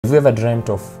Have you ever dreamt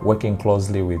of working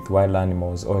closely with wild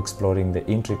animals or exploring the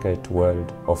intricate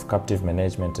world of captive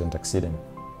management and taxidermy?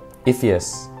 If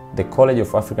yes, the College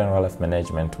of African Wildlife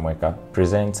Management, Mweka,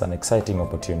 presents an exciting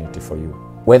opportunity for you.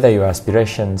 Whether your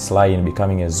aspirations lie in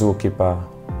becoming a zookeeper,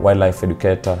 wildlife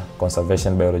educator,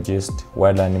 conservation biologist,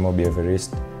 wild animal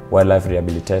behaviorist, wildlife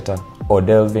rehabilitator, or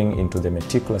delving into the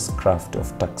meticulous craft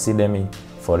of taxidermy,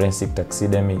 forensic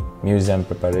taxidermy, museum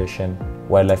preparation,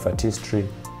 wildlife artistry,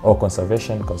 or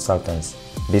conservation consultants,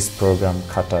 this program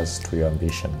caters to your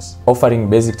ambitions. Offering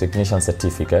basic technician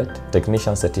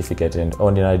certificate, and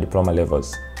ordinary diploma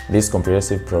levels, this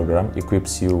comprehensive program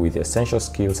equips you with the essential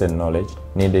skills and knowledge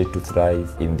needed to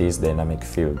thrive in these dynamic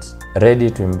fields. Ready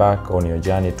to embark on your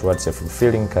journey towards a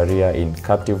fulfilling career in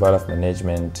captive wildlife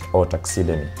management or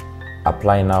taxidermy?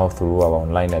 Apply now through our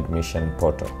online admission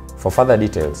portal. For further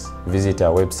details, visit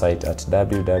our website at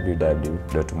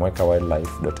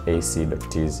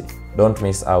www.mwekawildlife.ac.tz. Don't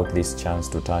miss out this chance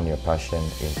to turn your passion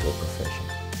into a profession.